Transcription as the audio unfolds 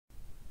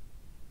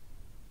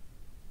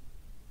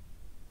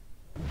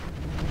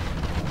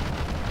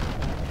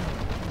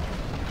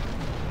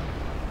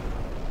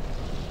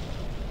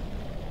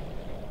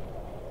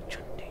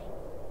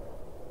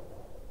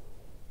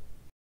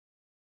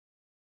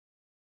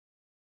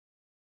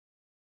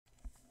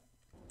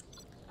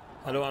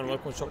Hello and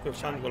welcome to Shockwave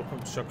channel.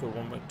 Welcome to Shockwave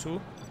 1.2.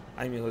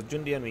 I'm your host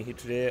Jundiyy and we're here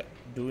today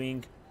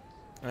doing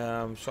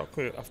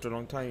Shockwave after a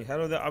long time.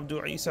 Hello there,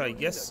 Abdul Isa.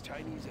 Yes.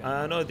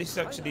 No, this is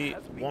actually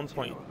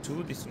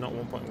 1.2. This is not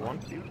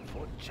 1.1.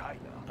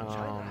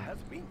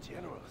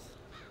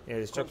 Yeah,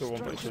 it's Shockwave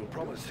 1.2.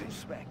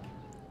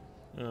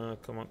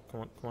 Come on.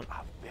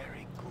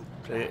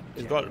 So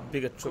it's got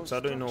bigger troops. I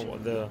don't know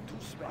what the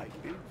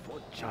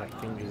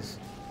thing is.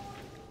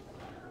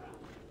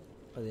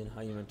 I don't know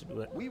how you meant to do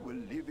it. We will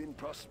live in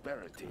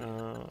prosperity.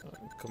 Come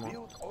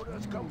on.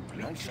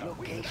 Nice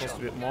location. Just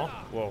a bit more.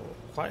 Whoa,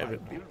 quite a bit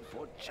more.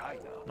 For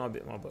China. Not a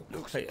bit more, but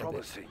Looks quite a bit.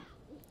 promising.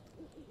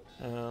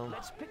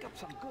 Let's pick up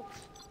some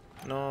goods.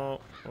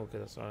 No. Okay,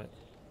 that's alright.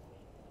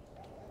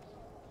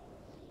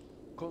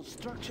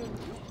 Construction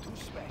built to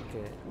spec.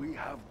 Okay. We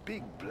have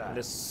big plans.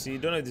 Let's see.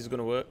 Don't know if this is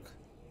gonna work.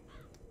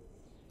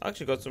 I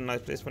actually got some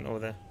nice placement over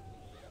there.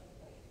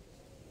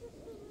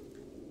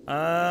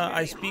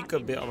 I speak a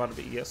bit of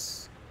Arabic,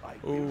 yes.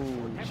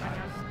 Ooh.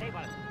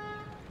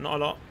 Not a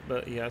lot,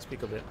 but yeah, I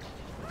speak a bit.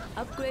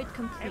 Upgrade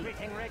complete.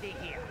 Everything ready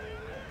here.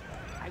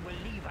 I will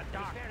leave a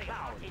dark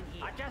cloud in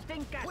here.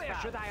 Adjusting gas. Where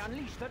should I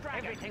unleash the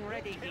dragon? Everything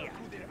ready here.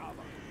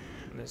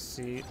 Let's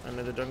see.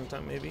 Another dragon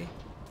type maybe.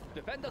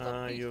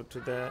 You to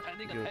there.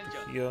 You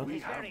to here. We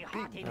have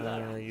big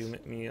plans. You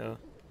make me a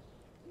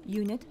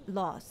Unit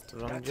lost.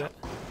 ramjet.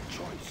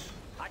 Choice.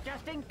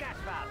 Adjusting gas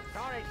valve.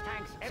 Storage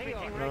tanks.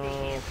 Everything No. ready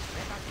here. Let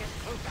us get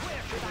closer.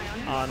 Where should I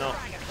unleash Ah the no.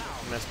 dragon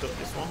cloud? Messed up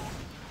this one.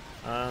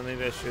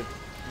 Maybe I should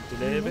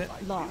delay a bit.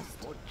 Unit lost.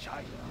 For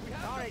China.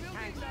 Storage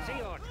tanks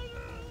sealed.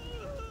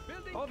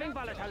 Moving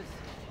volatiles.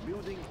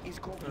 Building is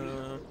complete.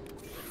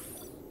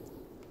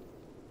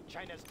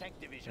 China's tank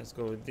division. Let's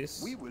go with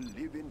this. We will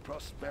live in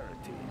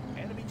prosperity.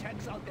 Enemy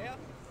tanks out there.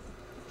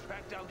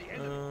 Track down the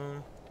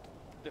enemy.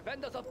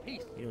 Defenders of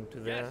peace. You into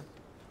there.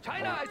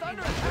 China is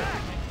under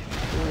attack.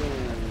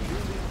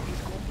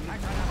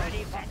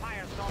 Ready for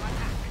firestorm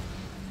attack.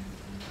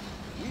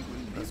 We will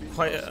live That's in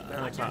quite an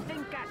attack.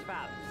 Adjusting gas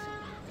valves.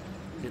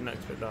 Didn't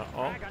expect that.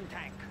 Oh, Dragon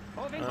tank.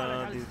 Moving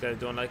volatiles. these guys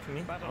don't like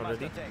me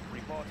already. Tank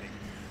reporting.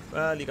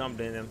 Well, you can't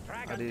blame them. I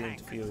Dragon didn't tank.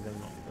 interfere with them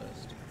not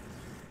first.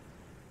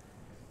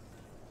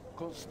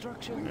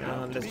 construction.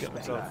 Let's get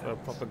myself a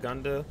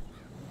propaganda.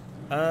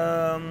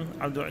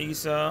 Abdul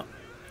Isa.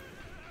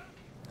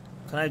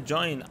 Can I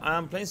join?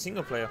 I'm playing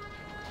single player.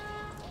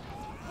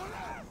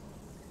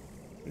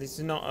 This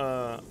is not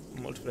a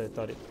multiplayer, I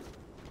thought it.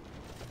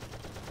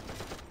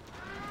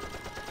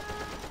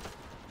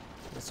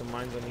 There's some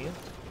mines on here.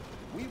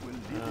 We will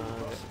live in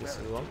Get this as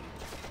prosperity.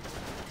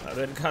 well.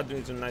 Red guard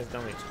doing some nice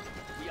damage.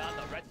 We are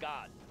the red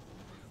guard.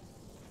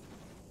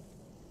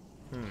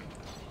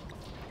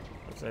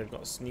 Looks like I've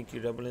got a sneaky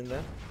rebel in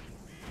there.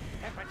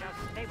 Temperature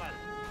stable. Hey,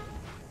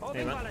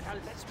 Moving man.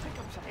 volatiles. Let's pick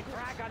up some. The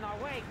dragon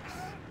awakes.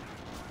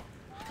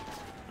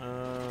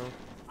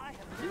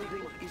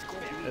 Building is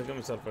complete. Let's get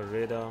myself a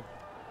radar.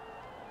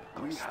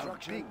 We have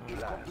big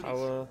plans.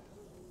 Power.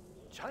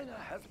 China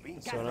has been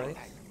It's alright.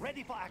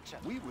 Ready for action.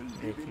 We will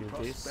live Make in you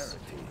this.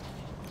 prosperity.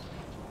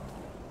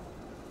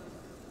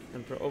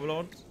 Emperor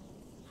Overlord.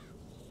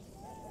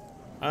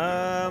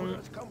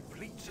 Orders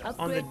complete, sir.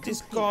 On the Upgrade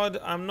Discord,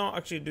 I'm not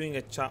actually doing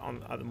a chat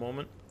on at the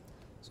moment.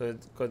 So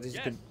because this is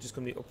just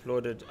gonna be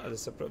uploaded as a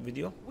separate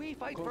video. We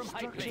fight from high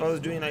Construction. If I was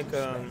doing like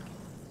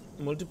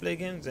multiplayer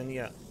games, then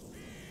yeah.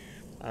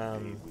 We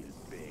will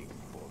beg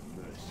for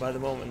mercy. By the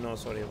moment, no,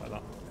 sorry about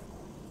that.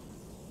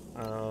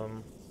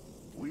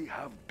 We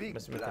have big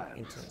Let's make an plans.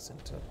 internet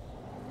center.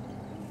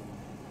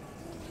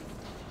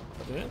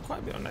 But we're doing quite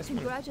a bit on nice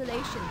money.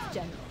 Congratulations,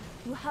 General.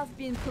 You have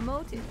been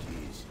promoted. It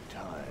is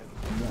time.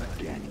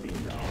 Nothing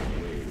in our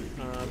way.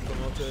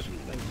 Promoted,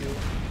 thank you.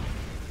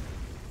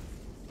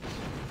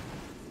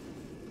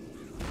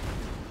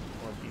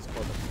 What these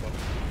called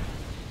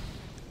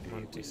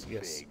Mantis,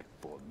 yes. Beg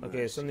for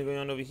Okay, something going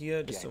on over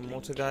here. Just some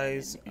motor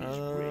guys.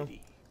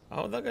 ready.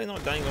 Oh, that guy's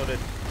not dying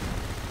already.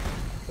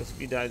 Because if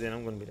he dies, then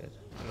I'm gonna be dead,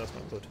 and that's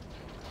not good.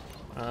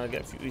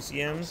 Get a few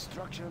ECMs.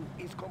 Construction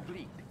is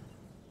complete.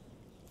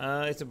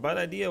 It's a bad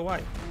idea.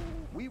 Why?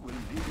 We will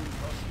live in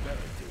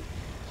prosperity.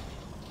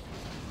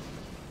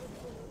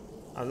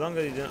 As long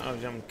as you don't have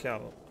jam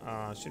kill,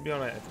 should be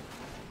alright. I think.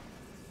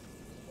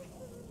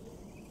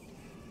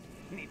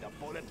 Need a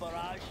bullet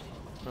barrage.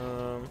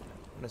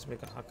 Let's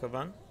make a hacker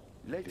van.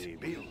 Let's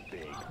build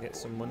big. Get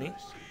some money.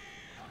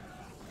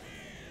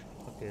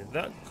 Okay,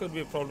 that could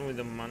be a problem with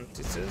the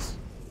mantises.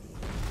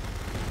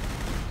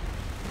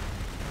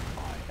 I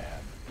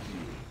am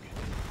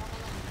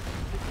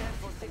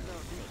big.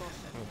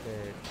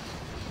 Okay.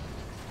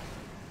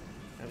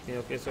 Everything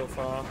okay so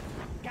far?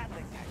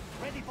 Gatling tank.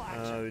 Ready for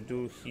action. We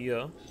do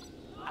here.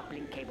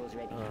 Uplink cables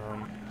ready.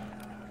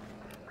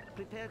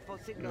 Prepared for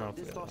signal no,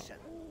 distortion.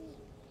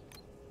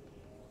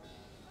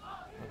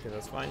 Okay,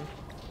 that's fine.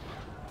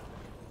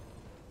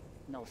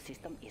 No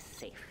system is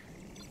safe.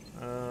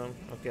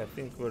 Okay, I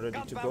think we're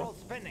ready to go.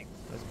 Spinning.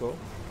 Let's go. Bullet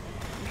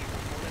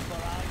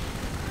barrage.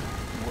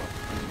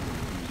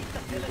 Keep the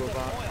You go cylinders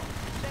back. oiled.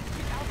 Let's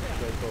get out there.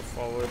 Let's go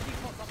forward. Let's get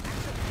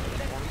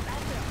out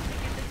there.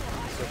 Take it into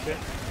high. okay.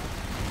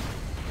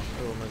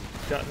 Oh my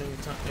god,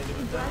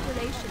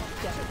 Congratulations,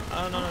 General.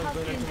 oh no, You it's have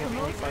going been into my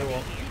promoted.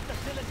 firewall.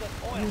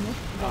 Unit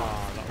Ah,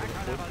 lost. that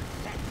wasn't good.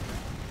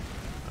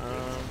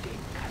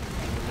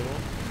 Another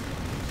one.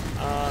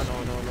 Ah, no.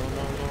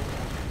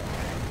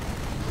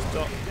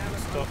 Stop.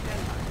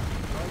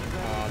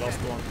 Ah, lost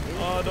one.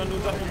 Oh, don't do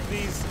that one,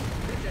 please.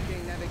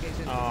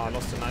 Ah,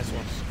 lost a nice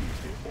one.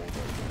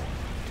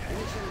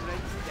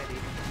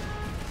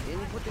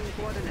 Inputting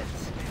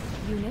coordinates.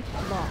 Unit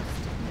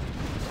lost.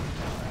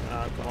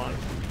 Ah, come on.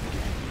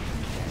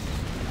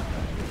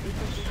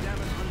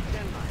 Damage on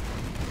standby.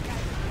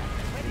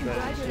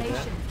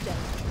 Congratulations,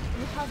 General.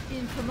 You have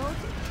been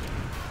promoted.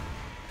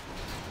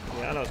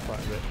 Yeah, that was quite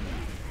a bit.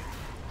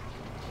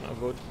 Not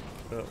good,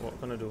 but what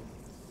can I do?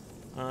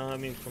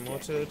 I'm being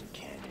promoted.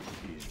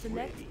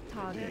 Select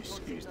target. This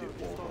is the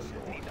Overlord.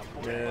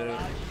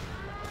 Yeah.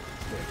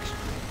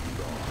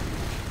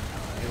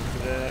 Into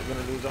there,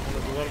 gonna lose that one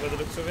as well by the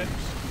looks of it.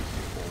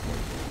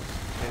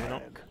 Maybe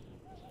not.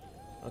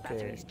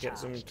 Okay, get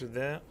some into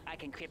there. I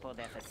can cripple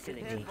their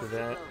facility. Into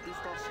there.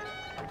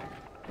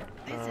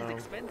 This is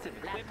expensive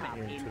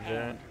equipment. Into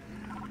there.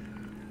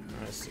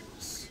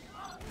 Nice.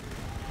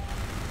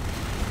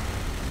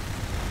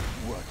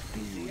 What do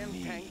you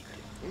need?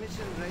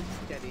 Mission rate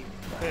steady.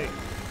 Okay,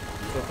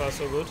 so far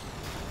so good.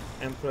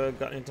 Emperor,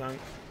 Gatling tank.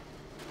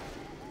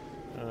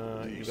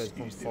 You guys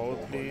come forward,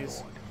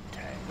 please.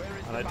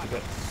 I'd like to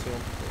get some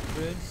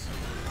upgrades.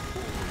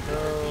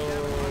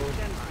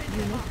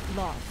 Unit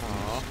lost.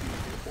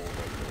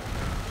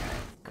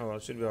 Oh, well,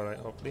 should be alright,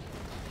 hopefully.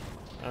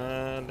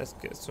 And let's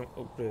get some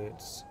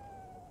upgrades.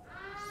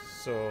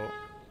 So,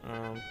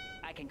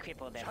 I can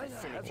cripple their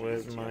facility.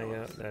 where's my,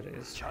 that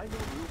is. China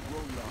will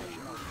grow large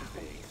out of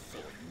faith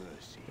for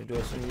mercy. We do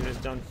have some units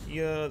down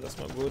here, that's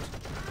not good.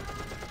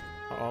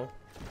 Uh-oh.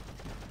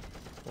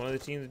 One of the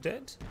teams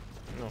dead?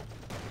 No.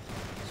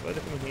 So why are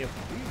they coming here?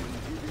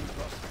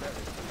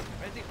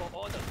 Ready for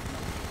order.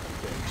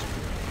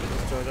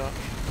 Destroy that.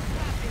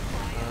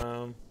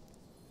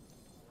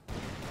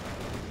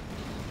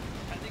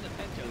 Paying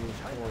attention.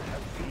 Come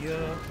over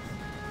here.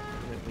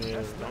 Let me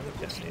down the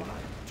gas maybe.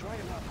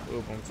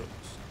 Oh, bomb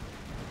trucks.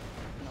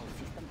 No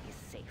system is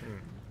safe.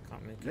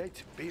 Can't make it.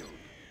 Let's build.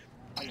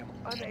 I am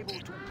unable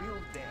to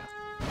build there.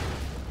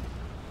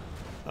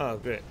 Oh,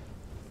 great.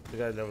 The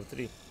guy's level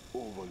 3.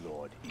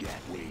 Overlord is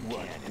waiting.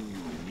 What do you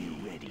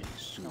need? Ready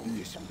soon.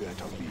 This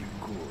better be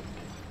good.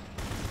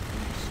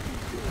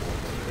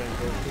 We're going to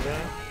go to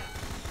there.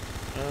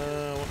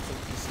 Want some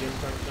PCM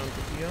tanks down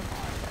to here.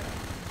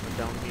 And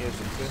down here, I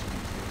should say.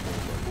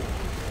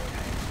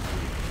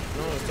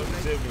 No, stop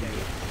disabling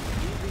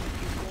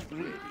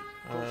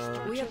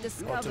you. We have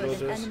discovered an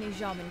autoloaders. enemy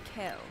German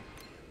kill.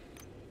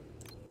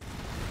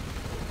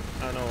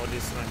 I know what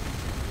this like.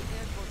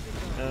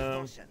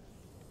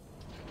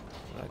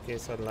 Okay,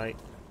 satellite.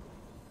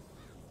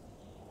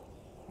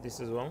 This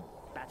as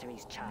well.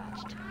 Batteries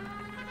charged.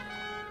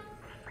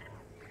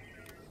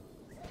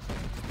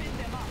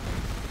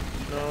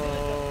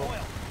 No.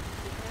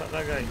 Attack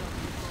that guy.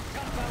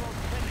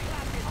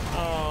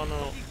 Oh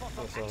no.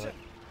 That's alright.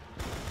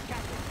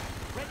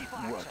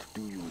 What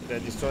do you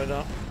Did I destroy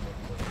that?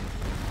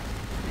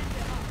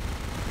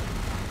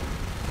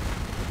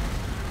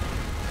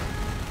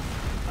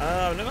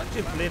 I've never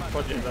actually played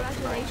Project Lab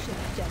tonight.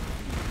 Congratulations, General.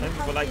 Thank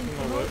you for liking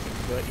my work,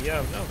 but yeah,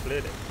 I've never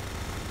played it.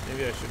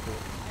 Maybe I should do.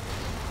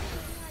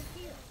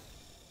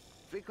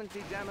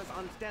 Frequency jammers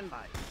on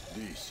standby.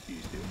 This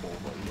is the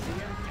Overlord.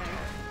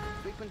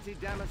 Frequency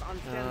jammers on I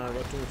standby.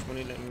 got too much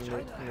money, let me China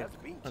make has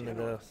been another.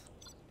 generous.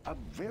 A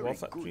very war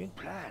factory. good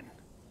plan.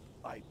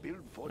 I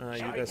build for You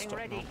China. guys stop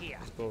ready now. here.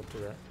 Let's go to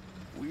that.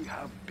 We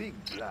have big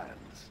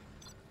plans.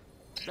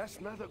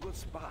 That's not a good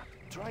spot.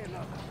 Try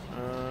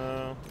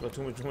another. Got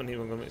too much money,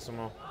 we're gonna make some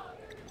more.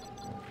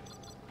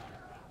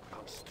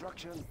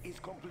 Construction is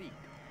complete.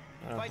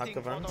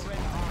 Hacker vans.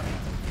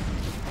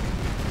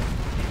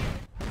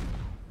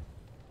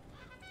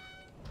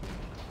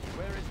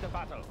 Where is the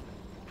battle?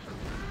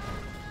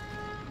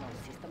 No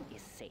system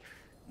is safe.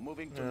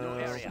 Moving to new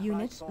area.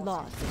 Unit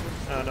lost.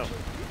 No.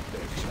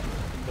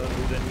 Don't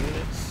do the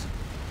units.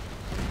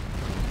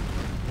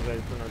 You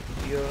guys put on to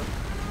here.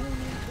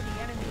 Moving to the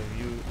enemy.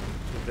 Review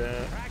to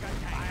there. Dragon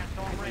tank.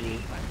 Firestorm ready.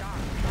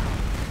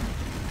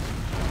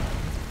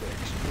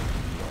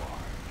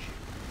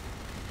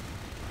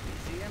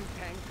 BCM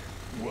tank.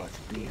 What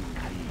do you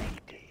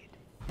need?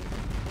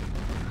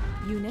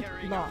 Unit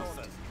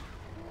lost.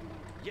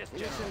 Yes,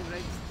 mission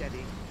rate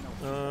steady.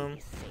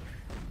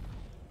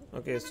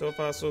 Okay, so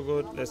far so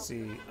good. Let's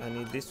see. I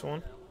need this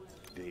one.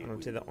 I'm gonna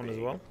take that one as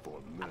well.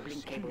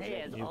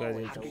 You guys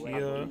into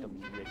here.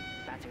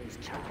 Batteries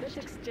charged. Let's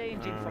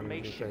exchange You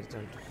information. guys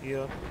down to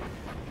here.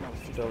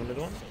 Do I have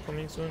another one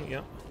coming soon?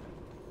 Yeah.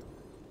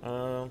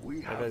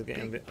 We That have guy's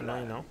getting a big bit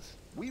annoying now. plans.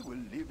 We will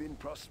live in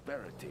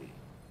prosperity.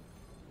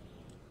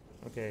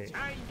 Okay,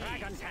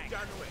 Dragon tank.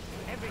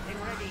 Everything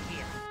ready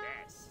here.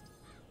 Yes.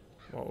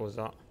 what was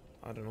that?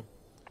 I don't know.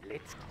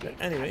 Let's But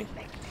anyway,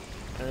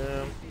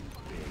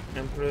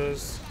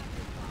 Emperors.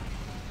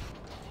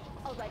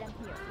 All right, I'm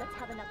here. Let's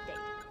have an update.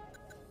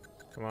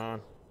 Come on.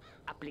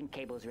 Uplink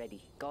cables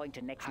ready. Going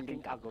to next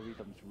link up.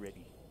 Algorithms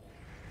ready.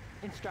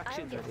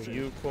 Instructions I'll are get Okay, through.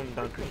 you come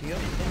down to here.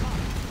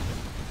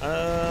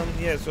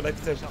 Yeah, so like I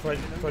said,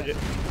 project.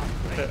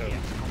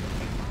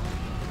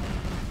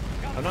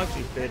 I've not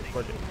actually played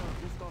Project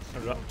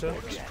Raptor,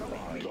 so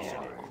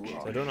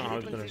I don't know how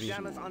it's gonna be.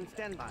 On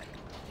standby.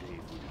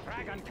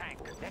 Dragon tank.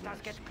 Let us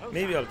get closer.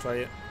 Maybe I'll try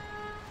it.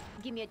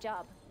 Give me a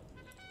job.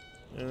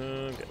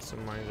 Get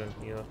some mines on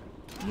here.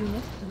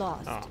 Unit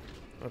lost. Ah,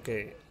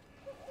 okay.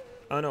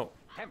 Oh no,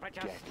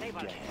 Temperature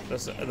stable.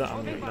 that's the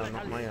army, no,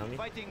 not my army.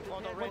 fighting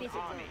for the What Red is it?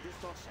 Army.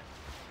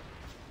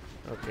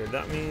 Okay,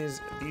 that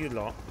means these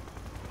lot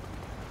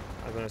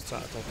are gonna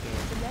start attacking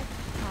Select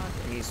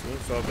target. me soon,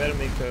 so I better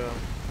make a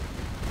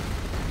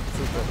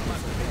super.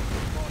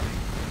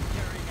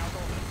 Carrying out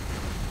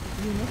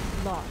orders. Unit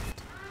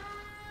lost.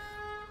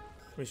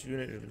 Which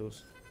unit did we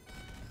lose?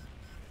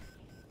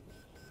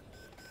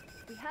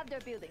 We have their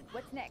building.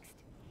 What's next?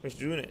 Which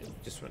unit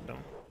just went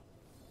down?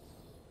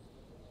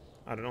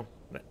 I don't know.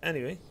 But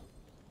anyway,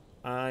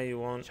 I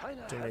want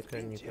to make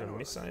a nuclear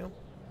missile.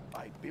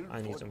 I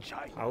need some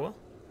power.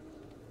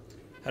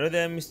 Hello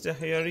there, Mr.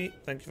 Hayari.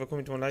 Thank you for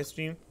coming to my live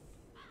stream.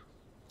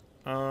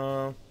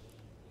 Oh,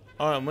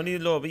 money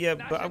low, but yeah,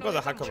 but I've got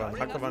the hacker van.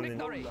 Hacker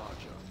van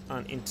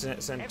and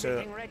internet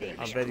center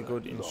are very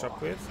good in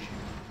Shockwave.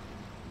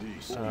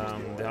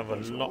 They have a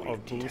lot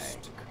of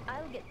boost,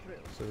 I'll get through.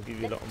 so they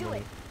give you a lot of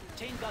money.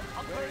 Chain gun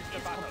upgrade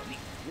is complete.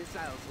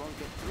 Missiles won't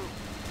get through.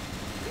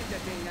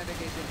 Resetting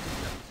navigation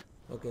systems.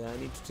 Okay, I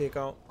need to take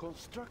out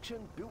Construction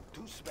built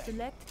to spec.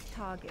 Select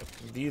target.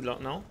 these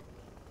lot now.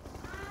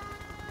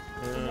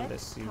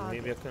 Let's see,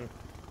 maybe I can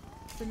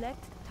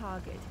Select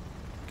target.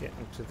 get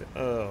into the.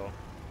 Oh,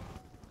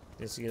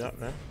 you see that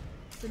there?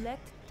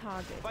 Select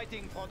target.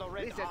 Fighting for the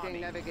Red Resetting Army.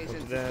 navigation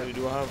Over there we systems.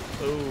 do have.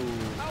 Oh,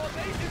 Our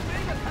base is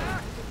being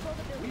attacked. Control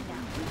the building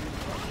now.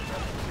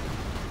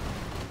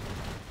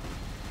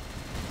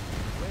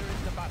 Where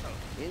is the battle?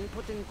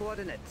 Inputting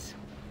coordinates.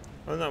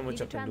 oh, not much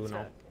Need I a can do now.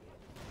 transfer.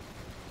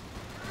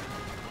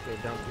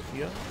 Okay, down to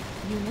here.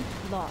 Unit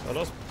lost. I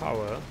lost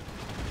power.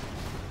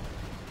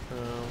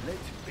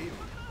 Let's build.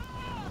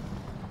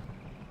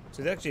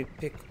 So they actually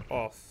pick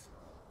off.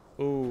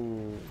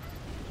 Oh,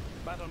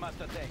 Battle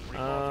Master Tank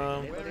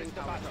Um, reporting. Where is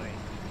the battle?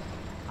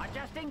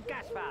 Adjusting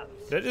gas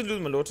valves. did I just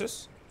lose my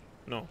Lotus?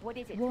 No. What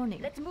is it?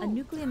 Warning. Let's move. A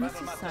nuclear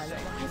missile Battle Master silo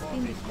Tank has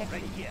been reporting.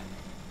 detected. Right here.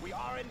 We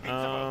are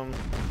invincible.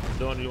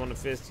 Don't really want to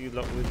face you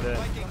lot with the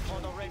Fighting for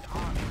the Red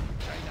Army.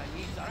 China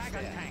needs us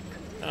Dragon there. tank.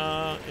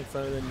 in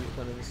front of the new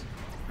economies.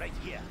 Right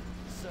here.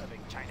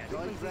 Serving China.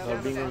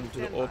 I'll bring them to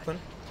the open.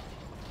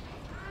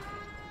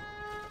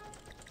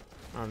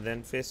 And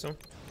then face them.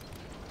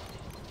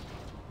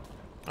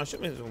 I should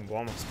make some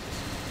warm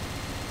space.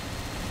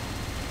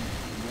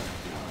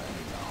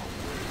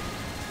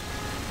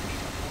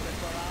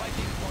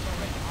 Fighting for the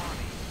Red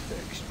Army.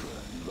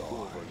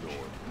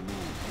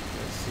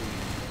 Let's see.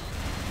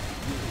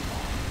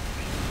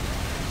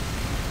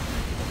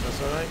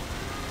 That's alright.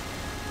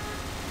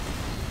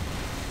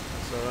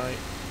 That's alright.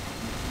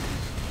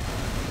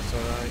 That's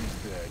alright.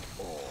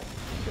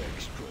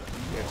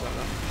 Get on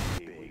that.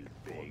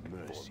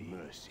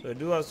 So I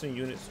do have some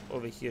units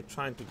over here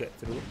trying to get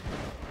through.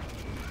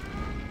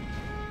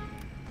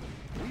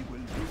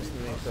 Let's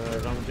make a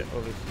ramjet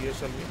over here,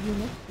 shall we?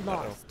 Unit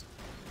lost.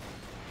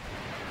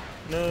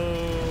 No.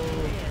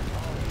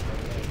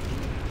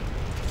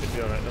 Should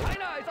be alright though.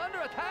 China is under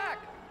attack.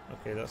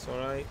 Okay, that's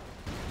alright.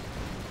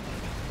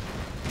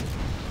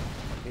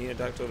 Being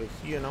attacked over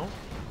here now.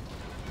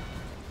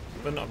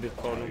 But not a big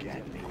problem. You're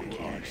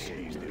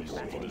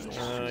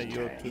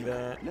to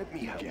that. Let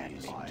me have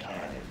this.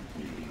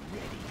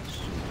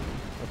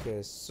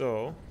 Okay,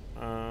 so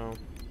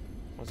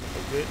what's the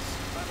upgrades?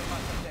 Battle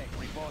Master Tank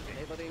reporting.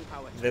 Labeling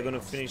power. They're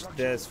gonna finish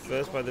theirs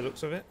first by the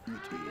looks of it.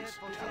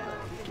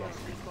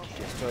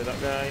 Destroy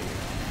that guy.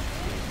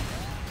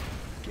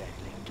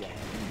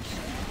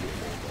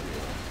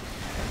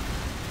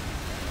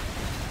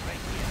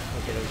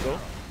 Okay, let's go.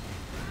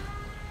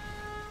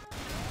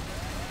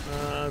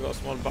 Got a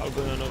small battle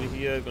going on over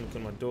here. Gonna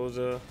kill my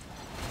dozer.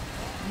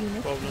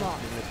 Unit Problem.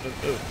 lost.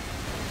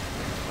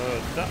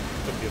 That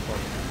could be a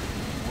problem.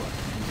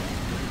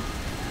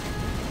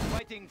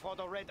 Fighting for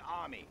the Red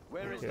Army.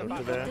 Where is Okay, the up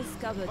to battle? there.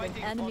 Discovered an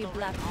Fighting for enemy the Red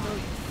black Army.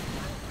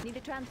 lotus. Need a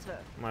transfer.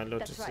 My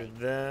Lotus That's right. is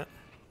there.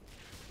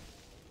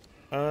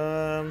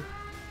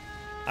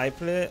 I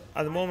play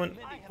at the moment.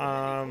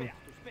 I'm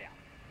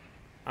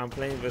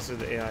playing versus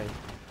the AI.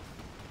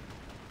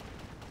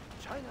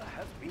 China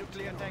has been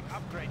Nuclear tank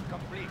upgrade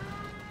complete.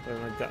 With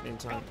my Gatling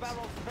Gun tanks.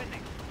 barrel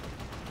spinning.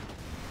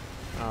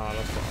 Ah, I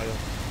lost the iron.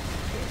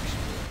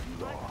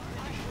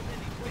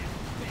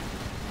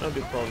 No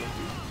big problem.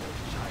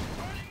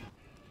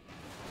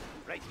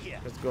 Right here.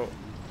 Let's go.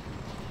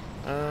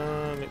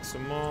 Make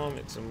some more.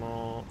 Make some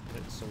more.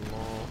 Make some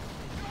more.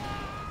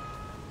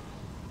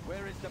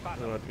 Where is the Oh,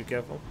 battle? be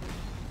careful.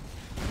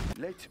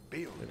 Let's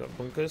build. We got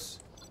bunkers,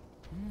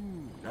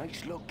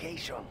 Nice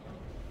location.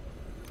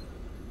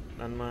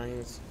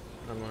 landmines,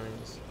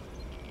 landmines.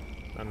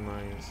 and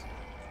mines.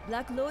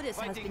 Black Lotus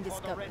has Fighting been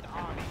for the Red discovered.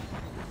 Army.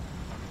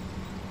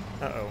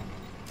 Uh-oh.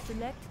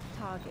 Select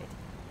target.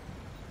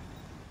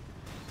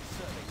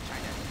 Serving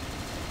China.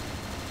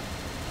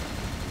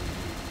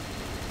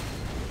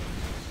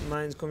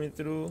 Mines coming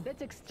through.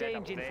 Let's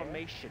exchange Set up there.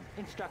 information.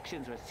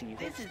 Instructions received.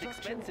 This is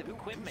expensive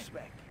equipment.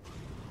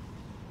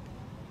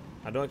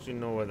 I don't actually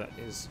know where that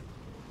is.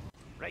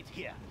 Right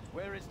here.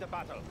 Where is the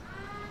battle?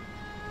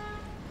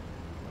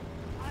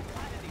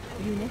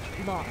 Unit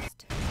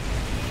lost.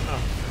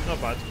 Oh,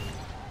 not bad.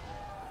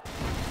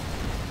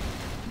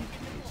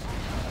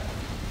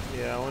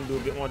 Yeah, I want to do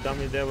a bit more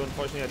damage there, but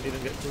unfortunately I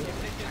didn't get to.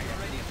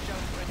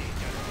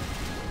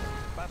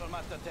 Battle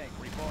Master tank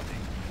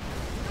reporting.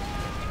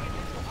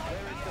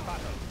 Where is the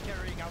battle?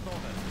 Carrying out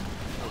orders.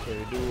 Okay,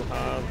 we do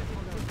have...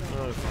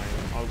 Oh, it's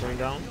fine. All going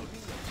down.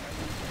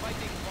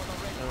 Fighting for the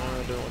Red I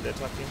don't know what they're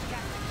attacking.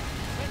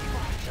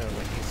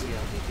 Like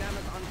ECM.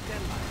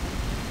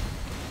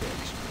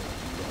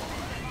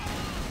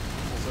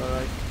 It's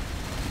alright.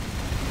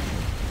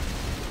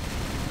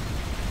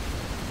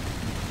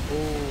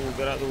 Oh,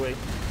 get out of the way.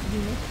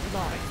 Unit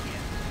lost.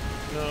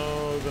 No,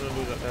 we're gonna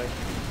lose that guy.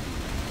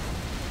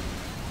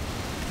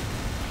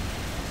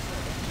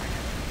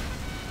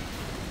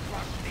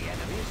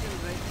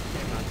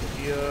 Not to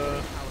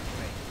here.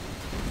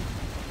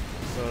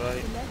 It's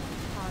alright. Select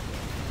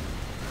target.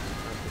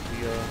 Not to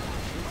here.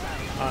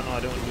 Ah, no, I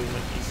don't want to lose my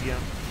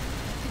ECM.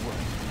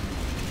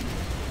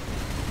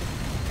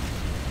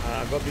 I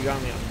got big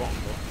army at the bottom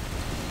though.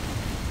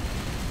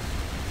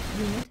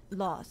 Unit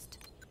lost.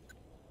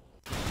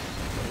 Got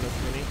enough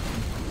money.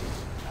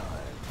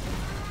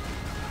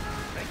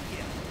 Right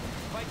here.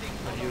 Fighting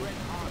for Not the you. Red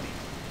Army.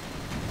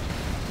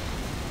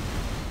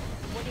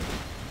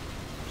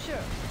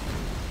 Sure.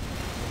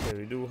 Okay,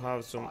 we do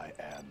have some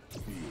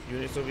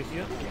units over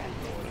here.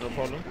 No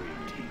problem.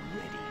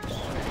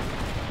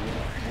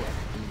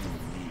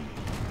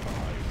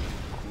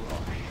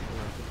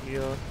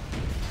 Here.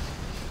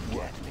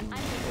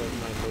 Where's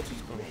my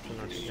lotus gone?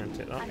 I can't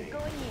take that. I'm going in.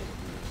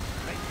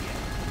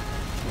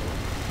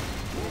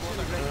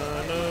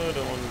 No,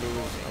 don't want to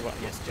lose. I got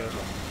master.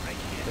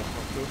 Don't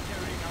have to.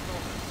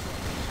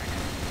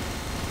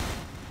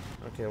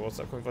 Okay, what's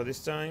that coming for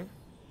this time?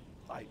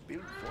 I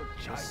build for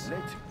China. Let's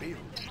build.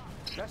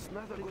 That's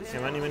not a good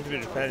Am I meant to be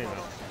repairing that?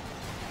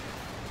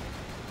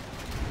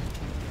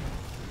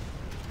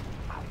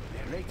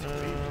 Let's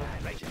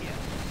Right here.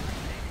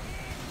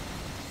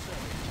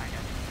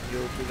 You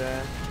to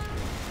there.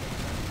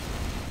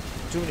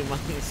 Too many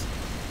mines.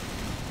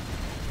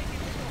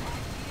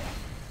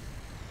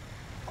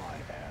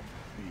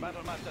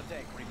 Battle Master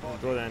tank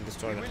reporting. Go there and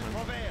destroy that Will man.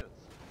 prevail.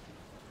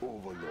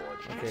 Overlord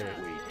Okay. is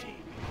waiting.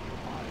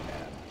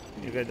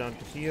 You get down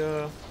to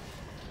here.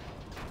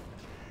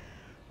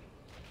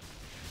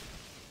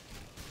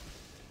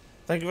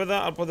 Thank you for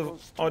that. I'll put the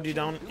audio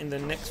down in the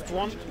next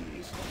one. And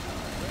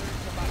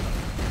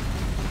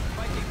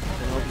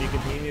hopefully you can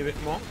hear me a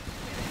bit more.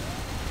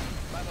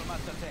 Battle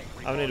Master tank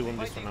I've nearly won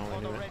reporting. this one now Fighting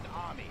for the anyway. Red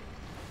Army.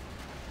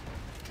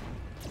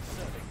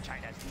 Serving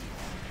China's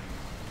needs.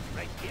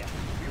 Right here.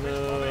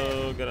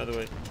 No, get out of the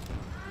way.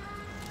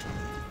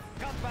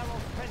 Gun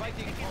barrels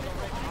fighting for the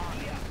Red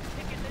Army.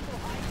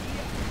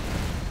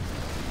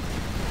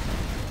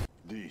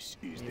 This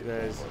is You the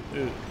guys.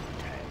 Overlord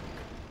tank.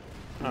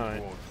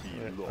 Alright. Won't be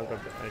I lost got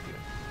the idea.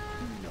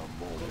 in a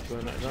moment.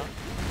 Going like that.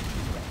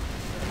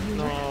 Unit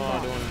No, I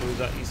lost. don't want to lose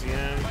that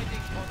ECM.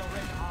 Fighting for the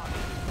Red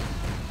Army.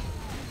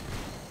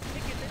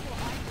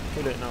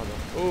 Too late now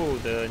though. Oh,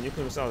 the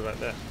nuclear missile is right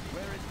there.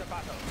 Where is the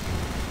battle?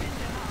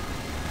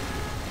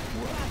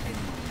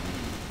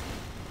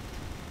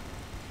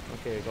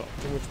 Okay, got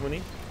too much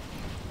money.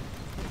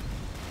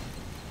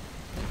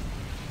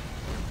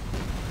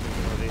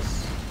 All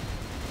this.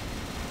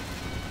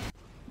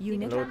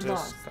 Unit Lotus,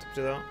 lost.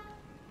 capture that.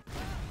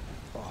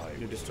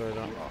 You destroy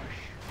that.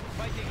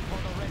 Fighting for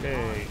the Red Okay.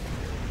 Army.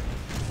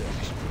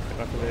 Get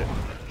back a bit.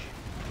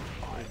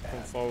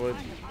 Come forward.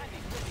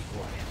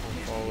 Come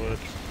forward.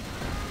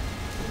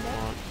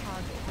 Select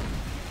target.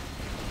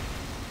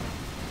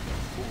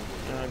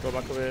 Go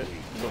back a bit.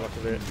 Go back a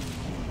bit.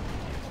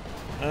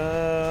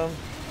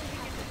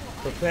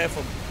 Prepare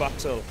for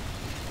battle.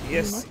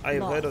 Yes, I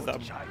have heard of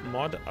that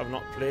mod. I've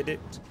not played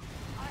it.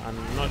 And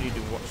not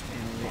really watched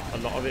a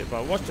lot of it, but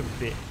I watched a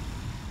bit.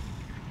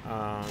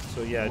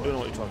 So yeah, I don't know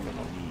what you're talking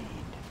about.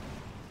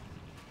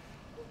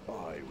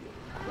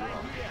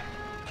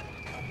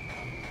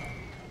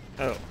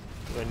 Oh,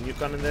 when you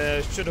come in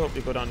there, should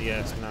hopefully go down.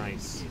 Yes,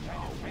 nice.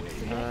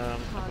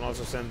 I can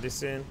also send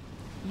this in.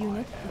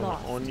 Unit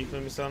lost. On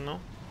nuclear missile now.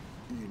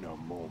 In a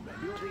moment.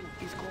 Building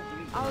is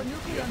complete. Our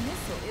nuclear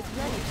missile is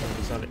ready.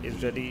 Missile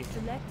is ready.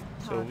 Select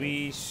So target.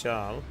 we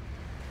shall.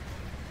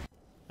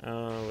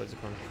 Where's it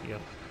from? Here.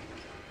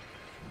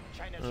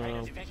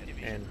 China's defensive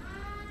division. N.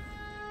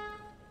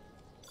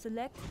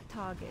 Select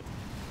target.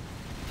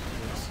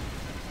 Yes.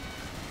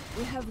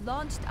 We have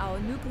launched our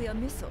nuclear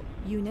missile.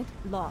 Unit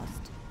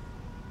lost.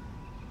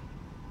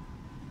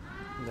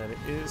 There it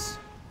is.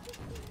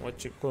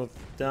 Watch it go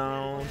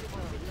down.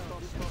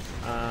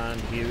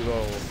 And here we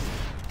go.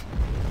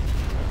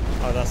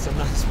 Oh, that's a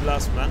nice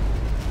blast, man.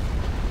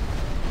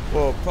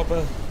 Whoa,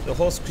 proper, the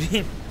whole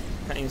screen.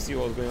 Can't even see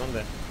what's going on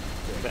there.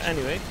 But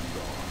anyway,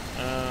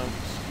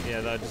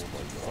 yeah, that just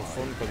for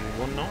fun because we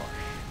won now.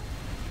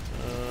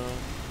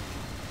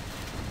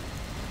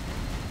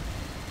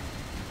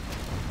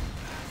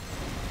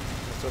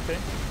 That's okay.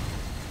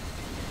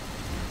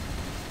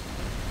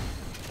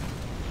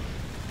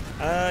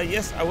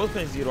 Yes, I will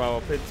play 0 hour. I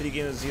played 3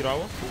 games 0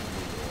 hour.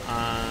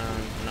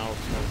 And now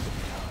it's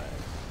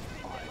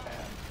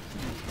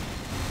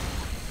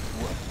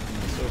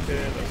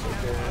okay, that's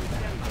okay,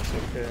 that's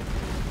okay.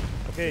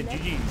 Okay,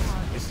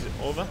 GG's. This is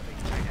over.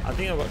 I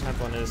think I've got time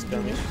for another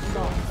skirmish.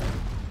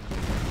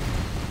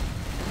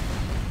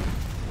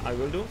 I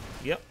will do.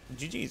 Yep,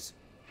 GG's.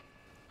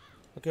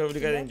 Okay, hope you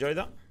guys enjoyed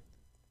that.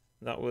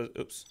 That was,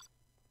 oops.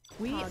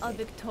 We are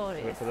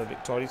victorious. Wait for the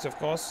victorious, of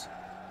course.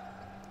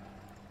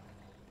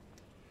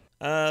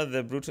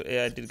 The brutal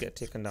AI did get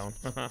taken down.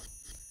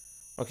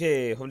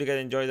 Okay, hope you guys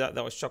enjoyed that.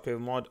 That was Shockwave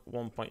mod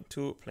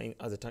 1.2 playing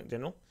as a tank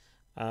general.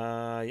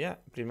 Yeah,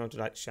 please remember to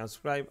like, share, and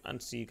subscribe,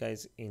 and see you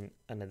guys in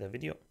another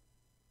video.